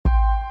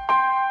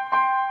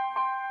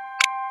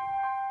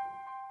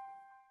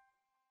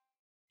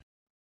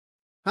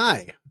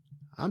Hi,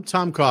 I'm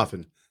Tom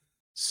Coffin,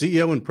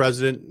 CEO and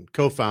President and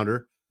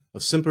co-founder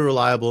of Simply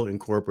Reliable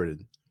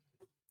Incorporated.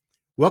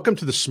 Welcome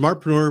to the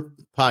smartPRENEUR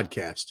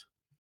podcast.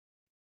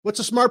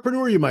 What's a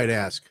smartPRENEUR, you might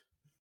ask?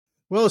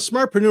 Well, a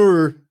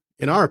smartPRENEUR,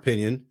 in our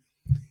opinion,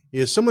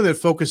 is someone that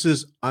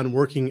focuses on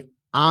working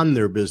on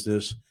their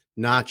business,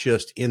 not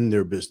just in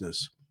their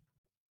business.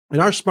 And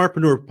our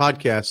smartPRENEUR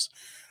podcasts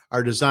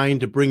are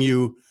designed to bring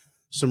you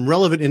some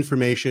relevant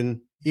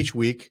information each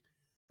week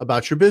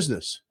about your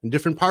business and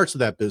different parts of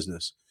that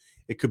business.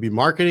 It could be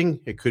marketing,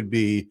 it could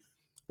be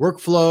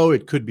workflow,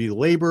 it could be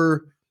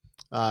labor,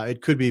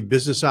 it could be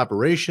business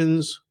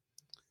operations,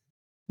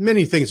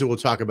 many things that we'll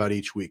talk about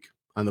each week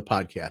on the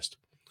podcast.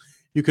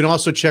 You can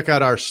also check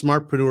out our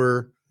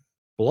smartPRENEUR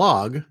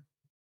blog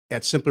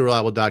at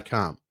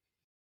simplyreliable.com.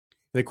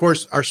 And of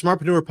course, our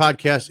smartPRENEUR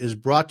podcast is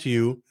brought to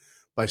you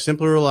by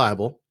Simply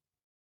Reliable,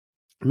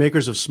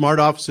 makers of Smart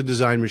Office and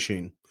Design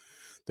Machine,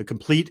 the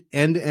complete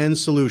end-to-end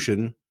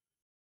solution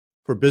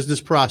for business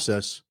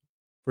process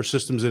for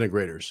systems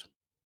integrators.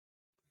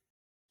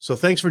 So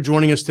thanks for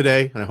joining us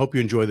today, and I hope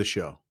you enjoy the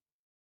show.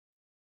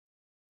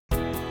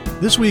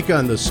 This week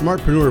on the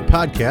smartPRENEUR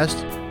podcast,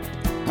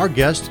 our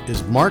guest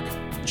is Mark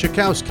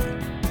Cichowski.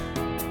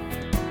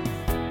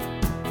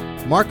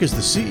 Mark is the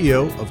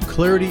CEO of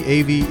Clarity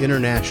AV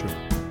International.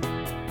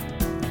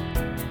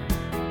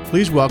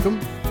 Please welcome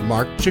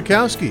Mark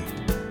Cichowski.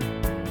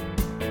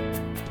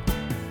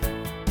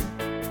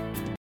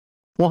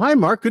 Well, hi,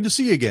 Mark. Good to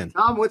see you again.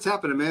 Tom, what's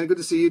happening, man? Good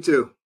to see you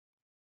too.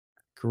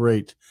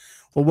 Great.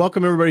 Well,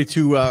 welcome everybody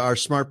to our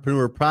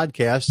smartPRENEUR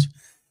podcast.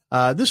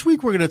 This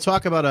week, we're going to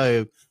talk about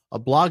a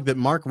blog that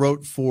Mark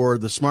wrote for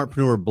the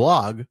smartPRENEUR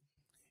blog,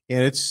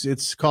 and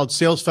it's called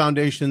Sales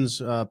Foundations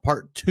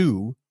Part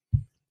 2.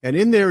 And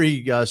in there,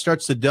 he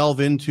starts to delve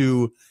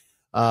into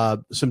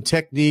some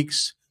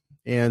techniques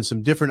and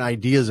some different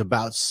ideas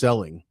about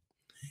selling.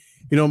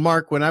 You know,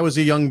 Mark, when I was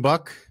a young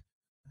buck,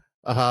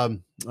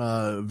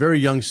 very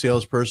young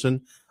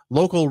salesperson,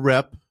 local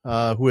rep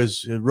who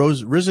has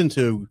risen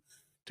to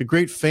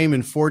great fame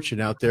and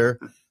fortune out there.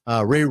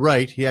 Ray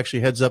Wright, he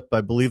actually heads up, I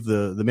believe,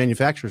 the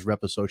Manufacturers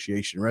Rep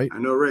Association, right? I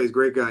know Ray, he's a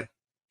great guy.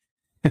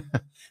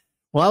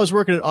 Well, I was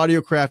working at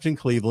Audiocraft in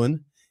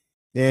Cleveland,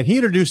 and he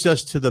introduced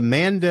us to the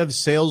ManDev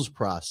sales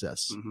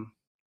process. Mm-hmm.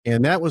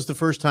 And that was the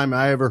first time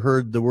I ever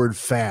heard the word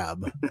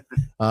fab,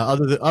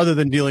 other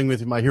than dealing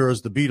with my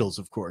heroes, the Beatles,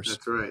 of course.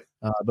 That's right.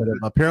 But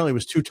apparently it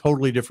was two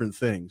totally different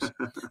things.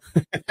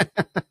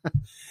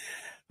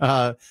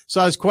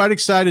 So I was quite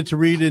excited to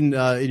read in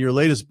your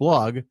latest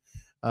blog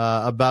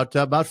about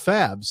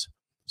fabs.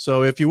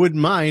 So if you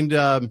wouldn't mind,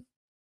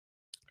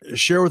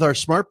 share with our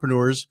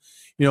smartpreneurs,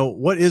 you know,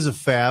 what is a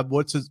fab?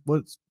 What's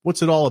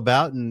it all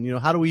about? And, you know,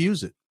 how do we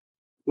use it?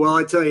 Well,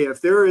 I tell you,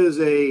 if there is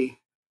a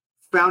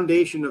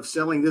foundation of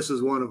selling, this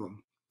is one of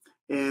them.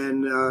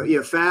 And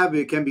fab,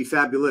 it can be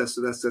fabulous.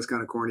 So that's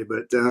kind of corny,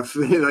 but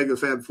like the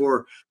Fab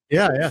Four.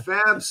 Yeah.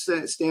 Fab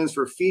stands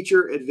for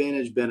feature,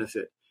 advantage,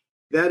 benefit.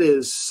 That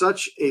is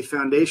such a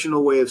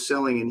foundational way of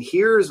selling. And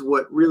here's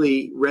what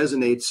really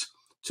resonates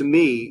to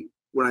me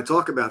when I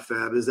talk about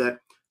fab is that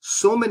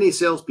so many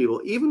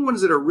salespeople, even ones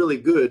that are really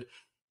good,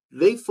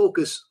 they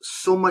focus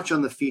so much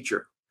on the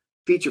feature.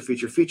 Feature.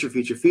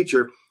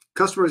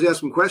 Customers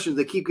ask them questions,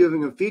 they keep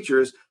giving them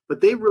features, but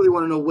they really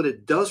want to know what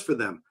it does for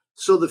them.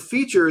 So the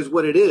feature is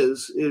what it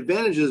is. The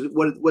advantage is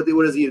what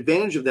is the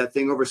advantage of that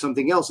thing over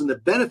something else, and the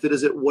benefit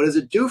is what does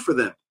it do for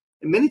them?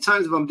 And many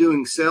times if I'm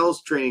doing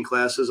sales training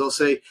classes, I'll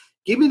say,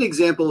 give me an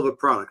example of a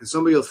product, and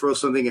somebody will throw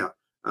something out.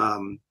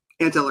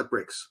 Anti-lock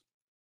brakes.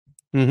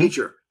 Mm-hmm.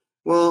 Feature.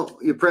 Well,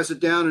 you press it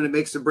down and it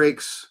makes the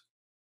brakes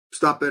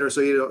stop better so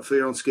you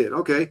don't skid.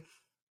 Okay.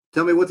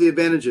 Tell me what the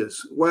advantage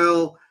is.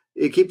 Well,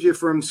 it keeps you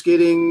from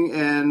skidding,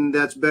 and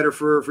that's better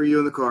for you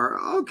in the car.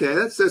 Okay,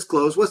 that's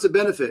close. What's the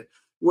benefit?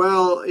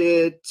 Well,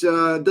 it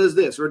does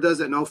this or it does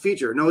that. No,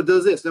 feature. No, it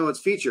does this. No, it's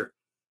feature.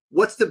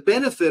 What's the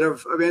benefit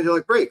of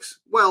anti-lock brakes?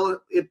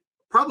 Well, it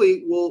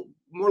probably will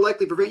more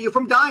likely prevent you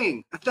from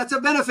dying. That's a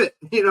benefit.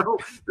 You know,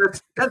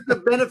 that's the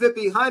benefit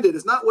behind it.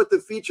 It's not what the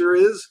feature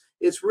is.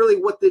 It's really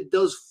what it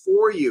does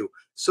for you.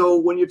 So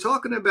when you're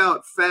talking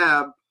about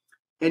fab,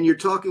 and you're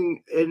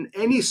talking in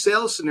any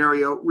sales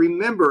scenario,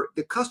 remember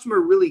the customer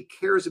really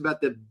cares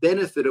about the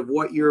benefit of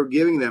what you're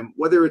giving them,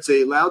 whether it's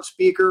a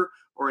loudspeaker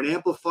or an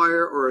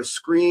amplifier or a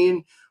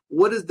screen.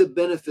 What is the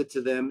benefit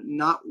to them,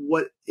 not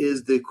what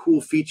is the cool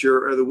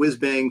feature or the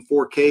whiz-bang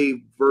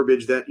 4K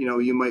verbiage that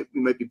you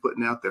might be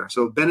putting out there.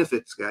 So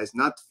benefits, guys,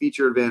 not the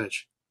feature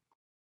advantage.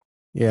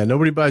 Yeah,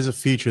 nobody buys a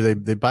feature.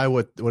 They buy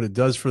what it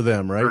does for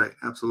them, right? Right,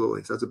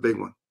 absolutely. So that's a big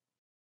one.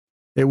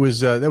 It was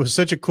that was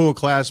such a cool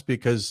class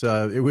because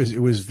it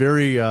was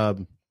very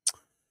what's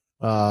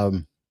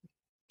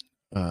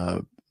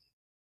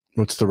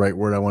the right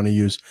word I want to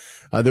use?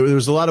 There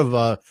was a lot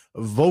of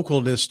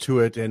vocalness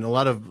to it and a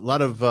lot of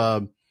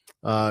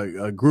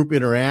group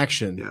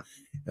interaction.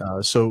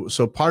 Yeah.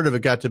 So part of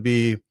it got to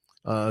be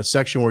a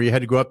section where you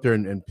had to go up there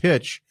and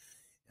pitch.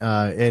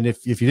 And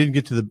if you didn't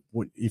get to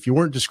if you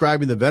weren't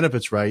describing the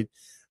benefits right,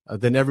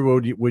 then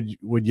everyone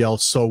would yell,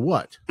 "So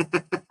what?"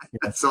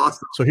 That's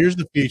awesome. So here's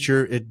the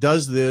feature. It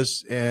does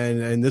this,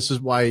 and this is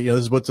why, this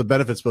is what the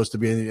benefit's supposed to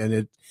be,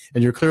 and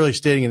you're clearly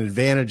stating an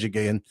advantage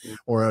again,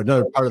 or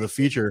another part of the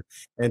feature,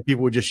 and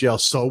people would just yell,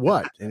 "So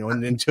what?"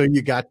 Until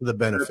you got to the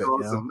benefit. That's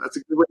awesome. That's a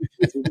good way.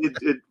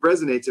 It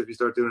resonates if you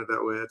start doing it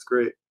that way. That's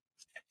great.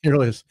 It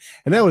really is.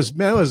 And that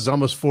was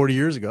almost 40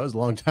 years ago. It was a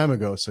long time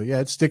ago. So yeah,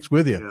 it sticks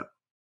with you.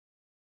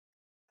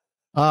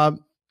 Yeah.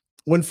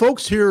 When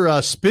folks hear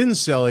spin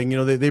selling,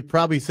 they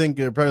probably think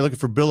they're probably looking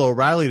for Bill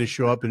O'Reilly to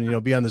show up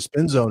and, be on the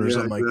spin zone or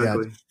something like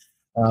that.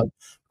 Of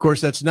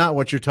course, that's not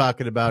what you're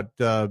talking about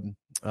in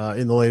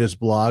the latest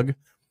blog.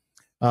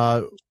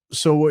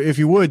 So if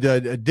you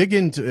would dig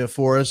into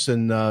for us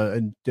and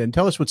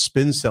tell us what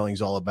spin selling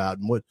is all about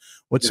and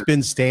what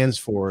spin stands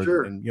for,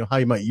 sure. and how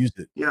you might use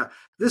it. Yeah,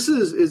 this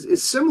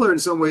is similar in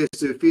some ways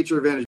to feature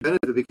advantage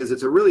benefit because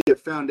it's really a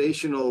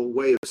foundational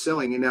way of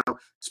selling. And now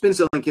spin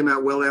selling came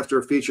out well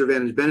after feature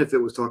advantage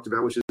benefit was talked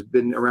about, which has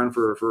been around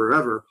for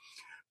forever.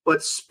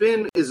 But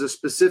spin is a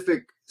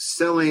specific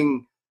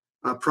selling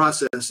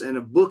process and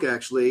a book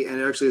actually,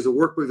 and actually is a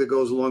workbook that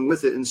goes along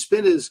with it. And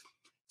spin is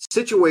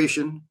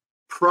situation,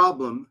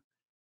 problem,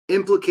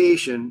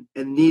 implication,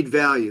 and need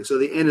value. So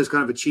the N is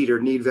kind of a cheater.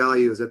 Need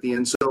value is at the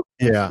end. So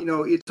yeah,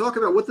 you talk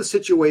about what the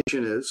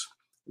situation is,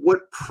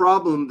 what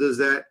problem does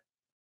that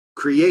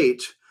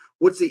create,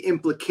 what's the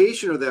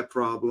implication of that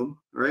problem,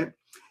 right?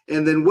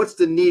 And then what's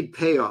the need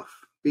payoff?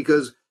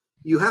 Because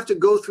you have to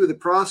go through the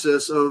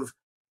process of,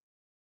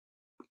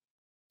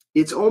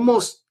 it's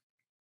almost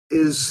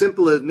as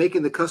simple as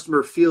making the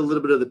customer feel a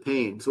little bit of the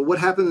pain. So what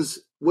happens?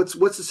 What's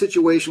the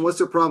situation? What's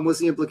the problem? What's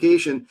the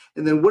implication?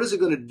 And then what is it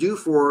going to do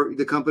for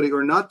the company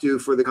or not do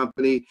for the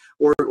company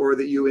or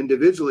that you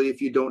individually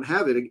if you don't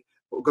have it?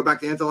 We'll go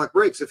back to anti-lock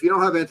brakes. If you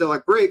don't have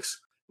anti-lock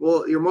brakes,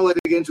 well, you're more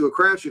likely to get into a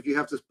crash if you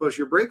have to push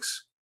your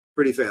brakes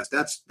pretty fast.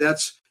 That's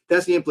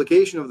the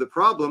implication of the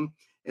problem.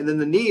 And then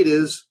the need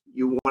is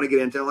you want to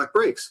get anti-lock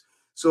brakes.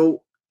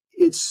 So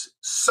it's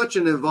such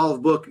an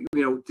involved book,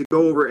 to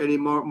go over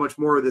much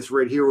more of this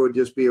right here would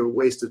just be a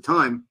waste of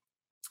time.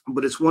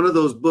 But it's one of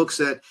those books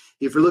that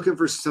if you're looking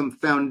for some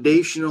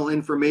foundational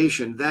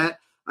information, that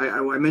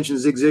I mentioned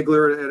Zig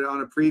Ziglar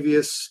on a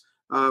previous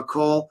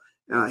call.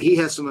 He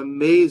has some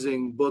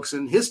amazing books,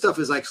 and his stuff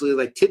is actually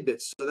like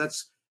tidbits. So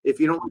that's, if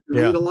you don't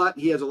read a lot,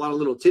 he has a lot of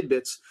little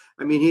tidbits.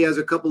 I mean, he has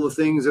a couple of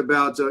things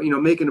about,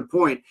 making a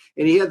point.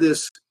 And he had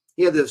this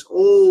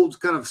old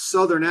kind of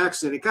Southern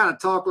accent. He kind of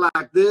talked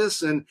like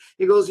this. And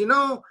he goes,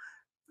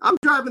 I'm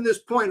driving this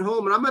point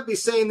home, and I might be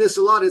saying this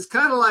a lot. It's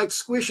kind of like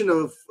squishing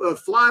a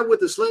fly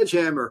with a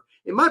sledgehammer.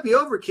 It might be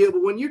overkill,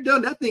 but when you're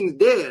done, that thing's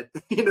dead.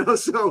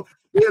 So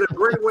he had a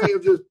great way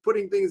of just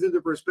putting things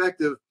into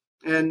perspective.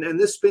 And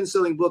this spin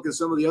selling book and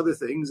some of the other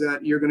things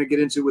that you're going to get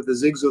into with the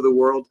Zigs of the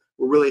world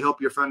will really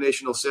help your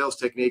foundational sales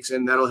techniques,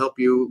 and that'll help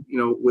you,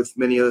 with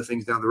many other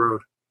things down the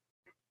road.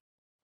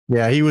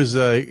 Yeah, he was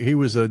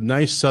a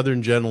nice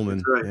Southern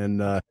gentleman, right.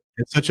 And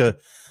it's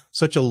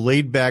such a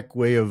laid back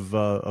way of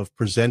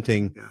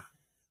presenting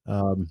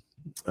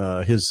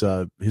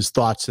his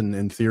thoughts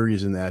and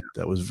theories in that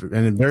was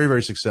very,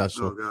 very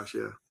successful. Oh gosh,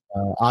 yeah.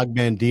 Og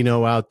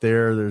Mandino out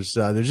there. There's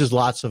just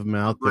lots of them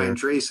out there. Brian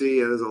Tracy.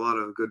 Yeah, there's a lot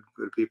of good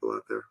people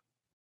out there.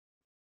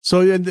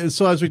 So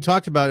as we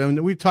talked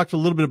about, we talked a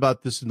little bit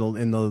about this in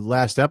the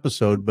last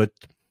episode, but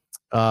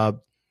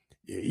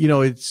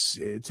it's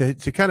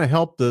to kind of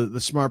help the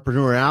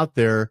smartpreneur out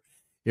there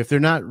if they're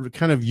not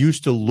kind of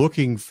used to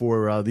looking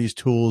for these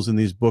tools and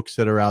these books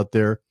that are out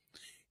there.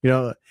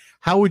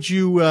 How would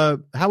you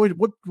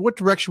what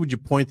direction would you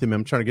point them?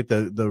 I'm trying to get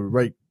the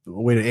right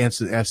way to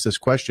ask this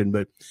question,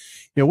 but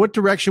what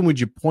direction would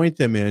you point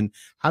them in?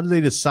 How do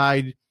they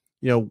decide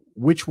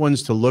which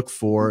ones to look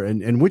for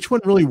and which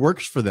one really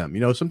works for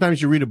them?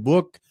 Sometimes you read a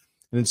book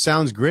and it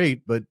sounds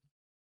great, but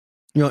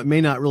it may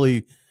not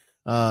really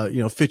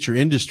fit your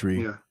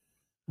industry. Yeah.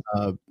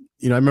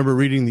 I remember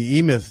reading the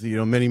E-Myth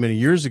many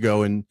years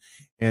ago,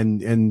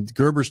 and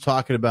Gerber's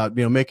talking about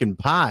making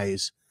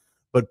pies.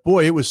 But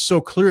boy, it was so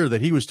clear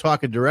that he was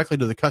talking directly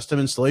to the custom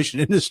installation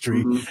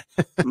industry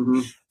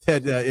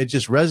that it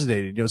just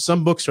resonated.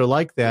 Some books are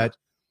like that,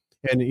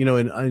 and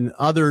in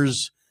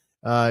others,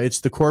 it's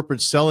the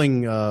corporate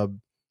selling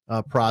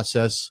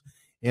process,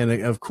 and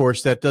of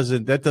course that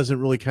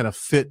doesn't really kind of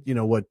fit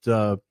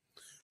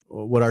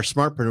what our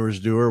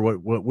smartpreneurs do or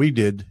what we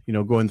did.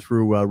 Going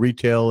through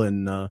retail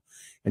and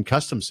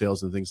custom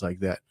sales and things like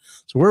that.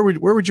 So where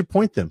would you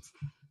point them?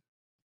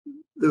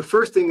 The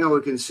first thing I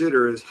would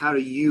consider is how do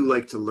you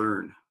like to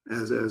learn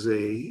as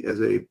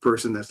a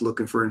person that's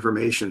looking for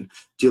information?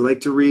 Do you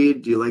like to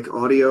read? Do you like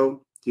audio?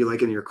 Do you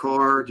like it in your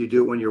car? Do you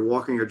do it when you're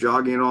walking or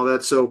jogging and all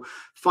that? So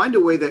find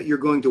a way that you're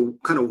going to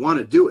kind of want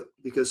to do it,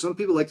 because some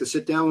people like to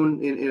sit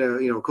down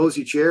in a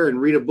cozy chair and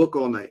read a book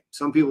all night.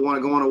 Some people want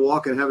to go on a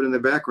walk and have it in their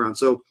background.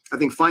 So I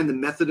think find the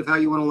method of how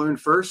you want to learn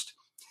first.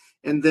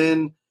 And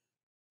then,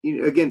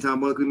 again,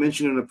 Tom, like we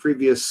mentioned in a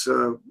previous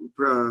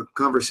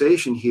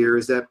conversation here,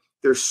 is that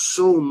there's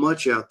so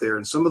much out there,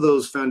 and some of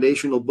those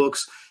foundational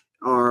books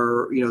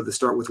are, the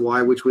Start With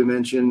Why, which we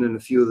mentioned, and a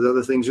few of the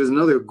other things. There's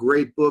another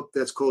great book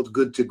that's called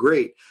Good to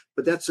Great,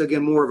 but that's,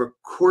 again, more of a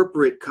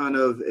corporate kind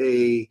of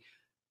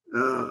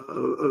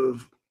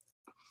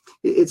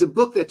it's a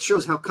book that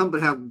shows how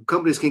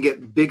companies can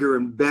get bigger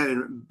and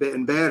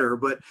better,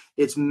 but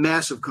it's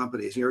massive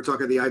companies. You're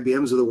talking the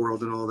IBMs of the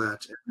world and all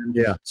that. And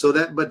yeah. So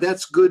but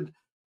that's good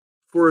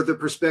for the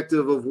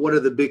perspective of what are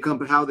the big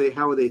companies, how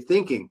are they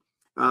thinking.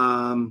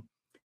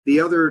 The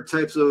other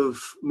types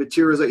of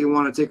materials that you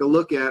want to take a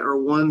look at are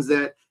ones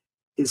that,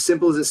 as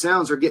simple as it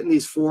sounds, are getting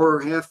these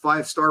 4.5,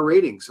 5-star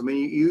ratings. I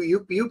mean,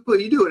 you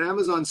do an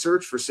Amazon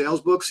search for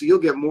sales books, you'll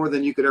get more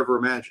than you could ever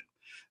imagine.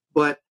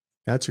 But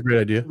that's a great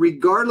idea.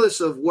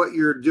 Regardless of what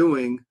you're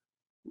doing,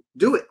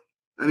 do it.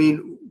 I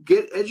mean,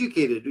 get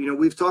educated.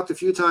 We've talked a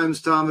few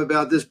times, Tom,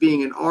 about this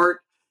being an art,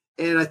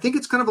 and I think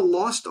it's kind of a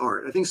lost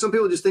art. I think some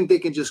people just think they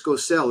can just go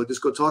sell or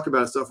just go talk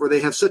about stuff, or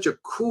they have such a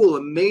cool,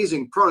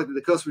 amazing product that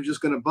the customer's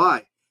just going to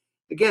buy.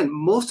 Again,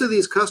 most of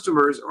these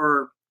customers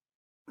aren't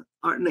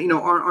a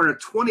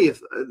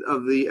 20th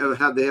of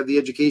how they have the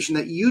education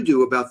that you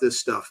do about this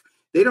stuff.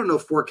 They don't know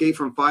 4K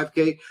from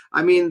 5K.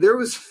 I mean, there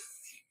was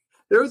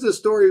a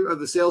story of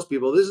the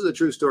salespeople. This is a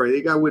true story.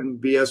 The guy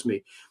wouldn't BS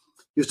me.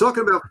 He was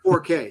talking about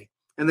 4K,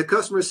 and the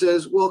customer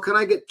says, "Well, can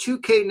I get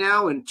 2K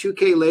now and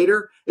 2K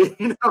later?" He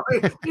didn't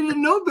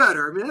know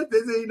better. I mean,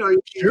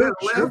 you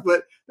laugh,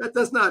 but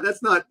that's not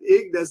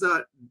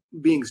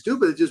being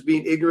stupid. It's just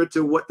being ignorant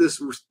to what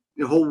this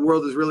whole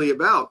world is really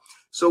about.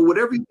 So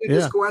whatever you do,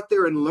 just go out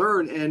there and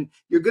learn, and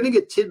you're going to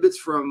get tidbits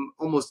from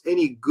almost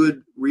any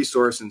good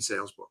resource in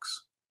sales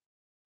books.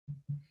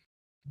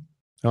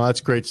 Oh, that's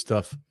great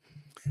stuff.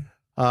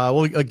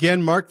 Well,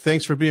 again, Mark,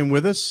 thanks for being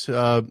with us.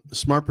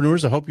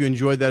 Smartpreneurs, I hope you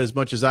enjoyed that as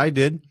much as I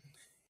did.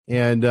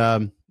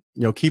 And,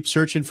 keep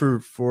searching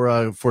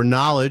for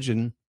knowledge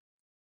and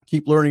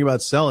keep learning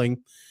about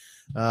selling.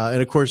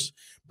 And, of course,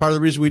 part of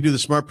the reason we do the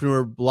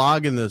Smartpreneur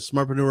blog and the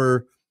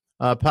Smartpreneur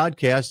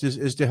podcast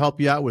is to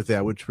help you out with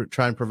that. We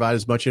try and provide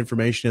as much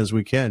information as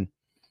we can.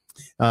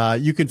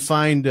 You can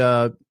find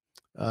our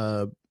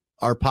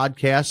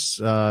podcasts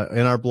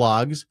and our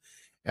blogs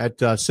at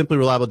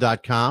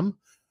simplyreliable.com.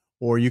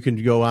 Or you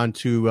can go on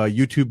to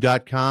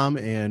youtube.com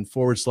and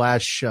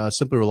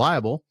 /Simply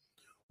Reliable,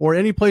 or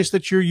any place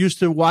that you're used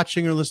to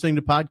watching or listening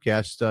to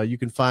podcasts. You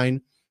can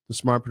find the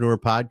Smartpreneur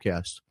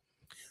podcast.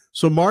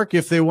 So, Mark,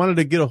 if they wanted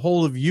to get a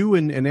hold of you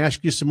and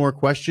ask you some more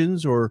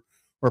questions or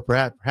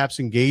perhaps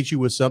engage you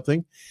with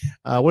something,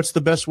 what's the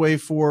best way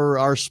for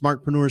our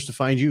Smartpreneurs to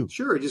find you?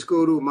 Sure. Just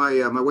go to my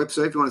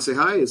website if you want to say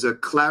hi. It's a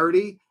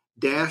clarity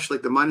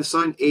like the minus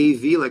sign,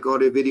 AV, like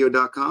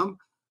audiovideo.com.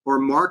 Or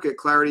Mark at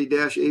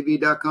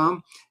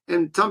clarity-av.com.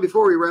 And Tom,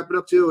 before we wrap it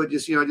up too, I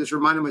just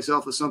reminded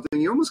myself of something.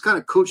 You're almost kind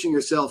of coaching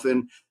yourself.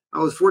 And I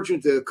was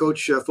fortunate to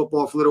coach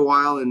football for a little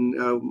while, and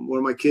one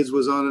of my kids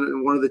was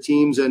on one of the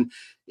teams. And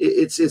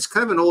it's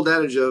kind of an old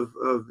adage of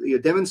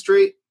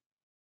demonstrate,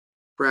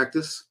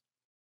 practice,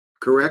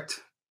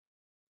 correct,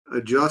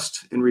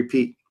 adjust, and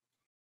repeat.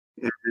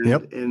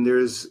 And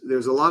there's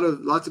a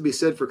lot to be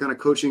said for kind of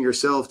coaching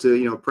yourself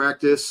to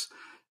practice,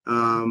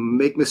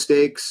 make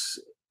mistakes,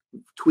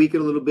 tweak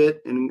it a little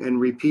bit,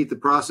 and repeat the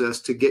process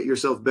to get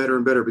yourself better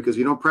and better, because if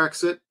you don't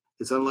practice it,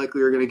 it's unlikely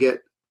you're going to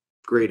get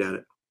great at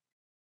it.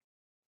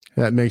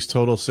 That makes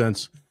total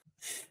sense.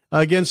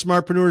 Again,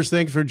 Smartpreneurs,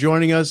 thanks for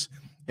joining us,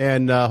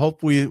 and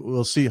hopefully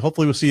we'll see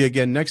you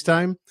again next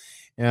time.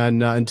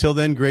 And until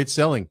then, great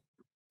selling.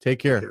 Take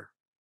care.